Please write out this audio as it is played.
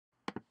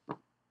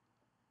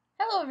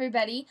Hello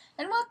everybody,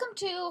 and welcome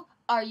to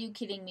Are You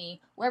Kidding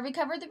Me?, where we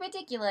cover the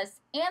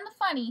ridiculous and the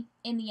funny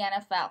in the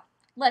NFL.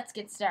 Let's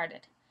get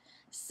started.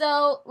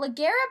 So,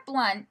 LeGarrette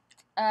Blount,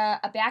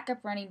 a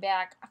backup running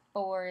back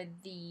for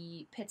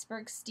the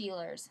Pittsburgh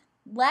Steelers,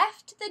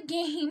 left the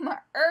game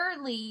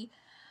early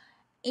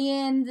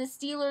in the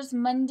Steelers'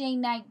 Monday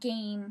night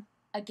game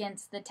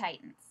against the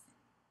Titans.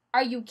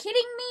 Are you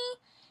kidding me?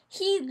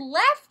 He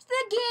left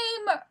the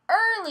game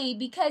early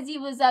because he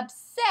was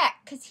upset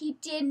because he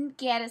didn't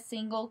get a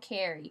single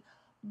carry.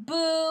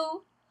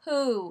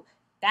 Boo-hoo.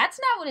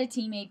 That's not what a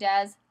teammate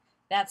does.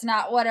 That's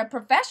not what a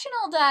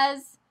professional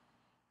does.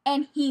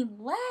 And he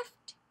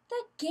left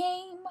the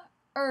game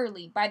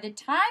early. By the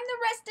time the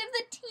rest of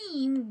the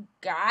team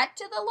got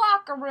to the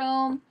locker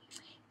room,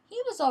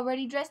 he was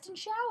already dressed and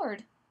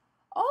showered.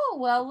 Oh,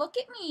 well, look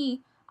at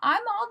me.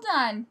 I'm all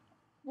done.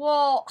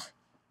 Well,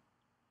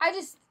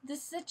 this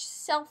is such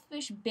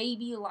selfish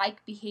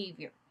baby-like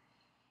behavior.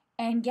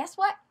 And guess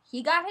what?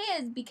 He got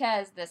his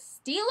because the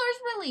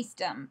Steelers released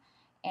him.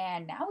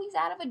 And now he's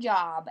out of a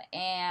job.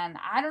 And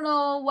I don't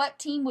know what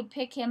team would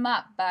pick him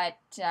up, but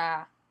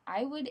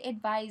I would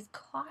advise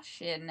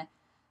caution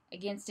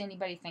against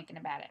anybody thinking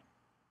about it.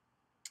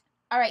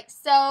 All right,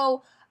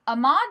 so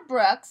Ahmad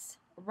Brooks,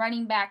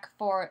 running back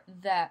for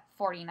the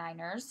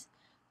 49ers,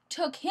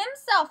 took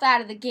himself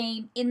out of the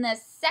game in the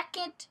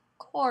second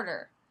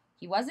quarter.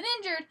 He wasn't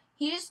injured.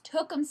 He just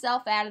took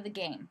himself out of the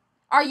game.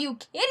 Are you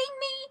kidding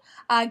me?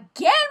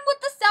 Again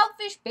with the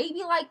selfish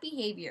baby-like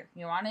behavior.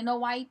 You want to know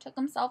why he took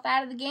himself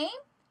out of the game?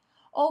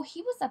 Oh,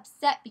 he was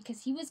upset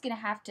because he was going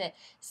to have to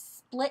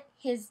split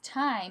his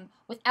time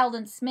with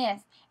Eldon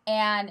Smith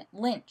and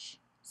Lynch.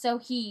 So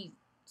he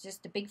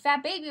just a big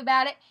fat baby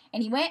about it.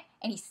 And he went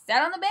and he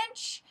sat on the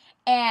bench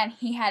and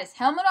he had his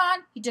helmet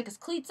on. He took his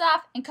cleats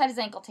off and cut his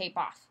ankle tape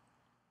off.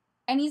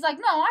 And he's like,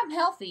 no, I'm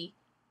healthy.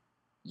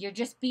 You're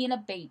just being a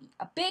baby,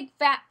 a big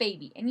fat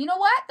baby. And you know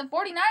what? The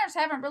 49ers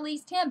haven't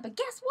released him, but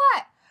guess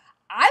what?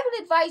 I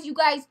would advise you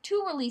guys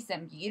to release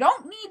him. You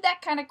don't need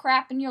that kind of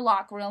crap in your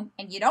locker room,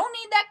 and you don't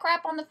need that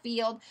crap on the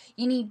field.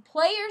 You need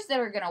players that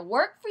are going to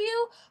work for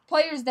you,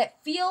 players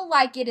that feel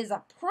like it is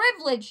a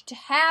privilege to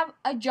have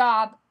a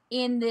job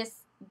in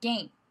this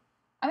game.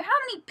 I mean, how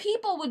many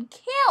people would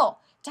kill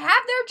to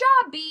have their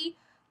job be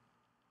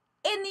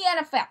in the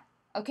NFL,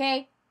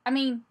 okay? I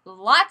mean,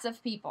 lots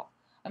of people.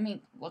 I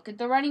mean, look at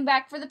the running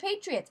back for the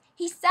Patriots.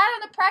 He sat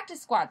on the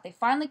practice squad. They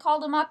finally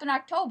called him up in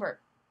October.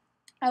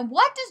 And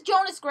what does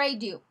Jonas Gray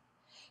do?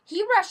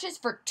 He rushes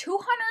for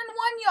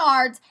 201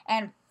 yards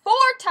and 4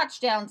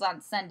 touchdowns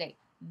on Sunday.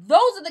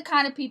 Those are the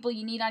kind of people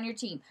you need on your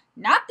team.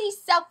 Not these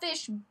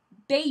selfish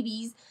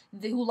babies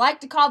who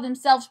like to call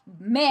themselves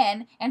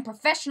men and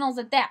professionals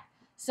at that.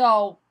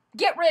 So,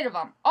 get rid of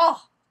them.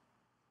 Oh,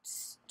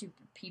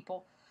 stupid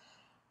people.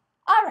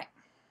 All right.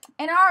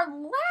 And our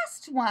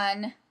last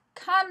one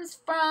comes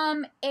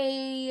from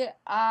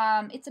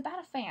it's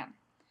about a fan.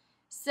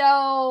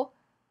 So,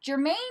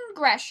 Jermaine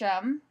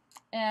Gresham,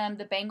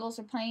 the Bengals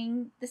are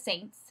playing the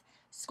Saints,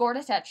 scored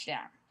a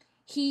touchdown.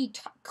 He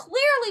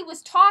clearly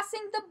was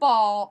tossing the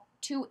ball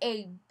to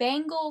a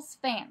Bengals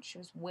fan. She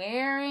was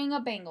wearing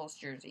a Bengals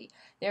jersey.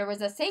 There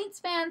was a Saints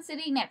fan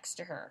sitting next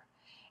to her.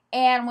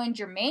 And when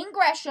Jermaine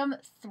Gresham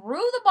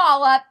threw the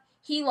ball up,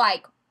 he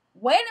went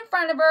in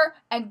front of her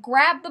and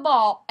grabbed the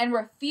ball and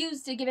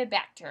refused to give it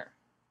back to her.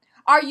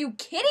 Are you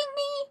kidding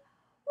me?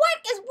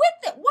 What is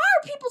with it? Why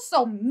are people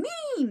so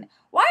mean?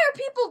 Why are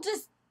people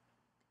just,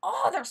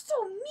 they're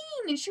so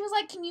mean. And she was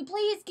like, can you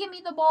please give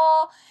me the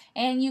ball?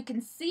 And you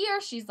can see her.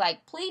 She's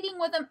pleading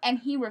with him, and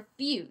he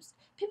refused.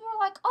 People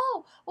were like,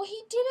 oh, well,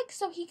 he did it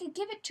so he could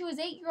give it to his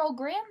 8-year-old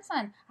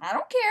grandson. I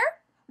don't care.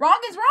 Wrong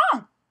is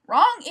wrong.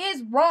 Wrong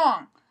is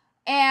wrong.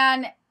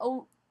 And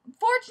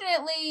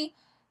fortunately,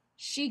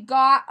 she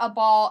got a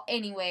ball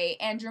anyway,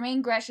 and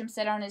Jermaine Gresham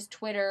said on his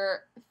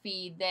Twitter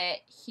feed that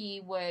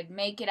he would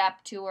make it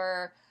up to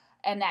her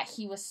and that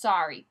he was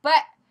sorry.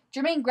 But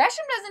Jermaine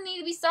Gresham doesn't need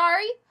to be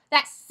sorry.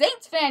 That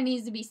Saints fan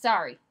needs to be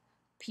sorry.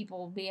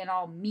 People being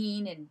all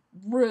mean and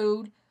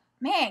rude.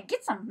 Man,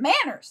 get some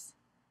manners.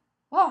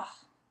 Oh.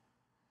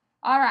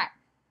 All right.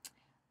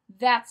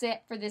 That's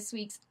it for this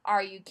week's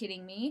Are You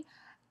Kidding Me?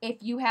 If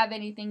you have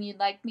anything you'd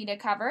like me to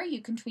cover,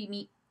 you can tweet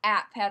me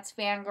at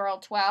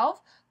PetsFangirl12.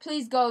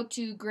 Please go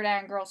to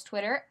Gridiron Girl's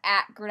Twitter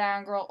at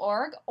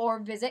gridirongirl.org or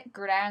visit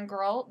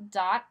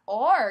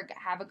gridirongirl.org.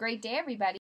 Have a great day, everybody.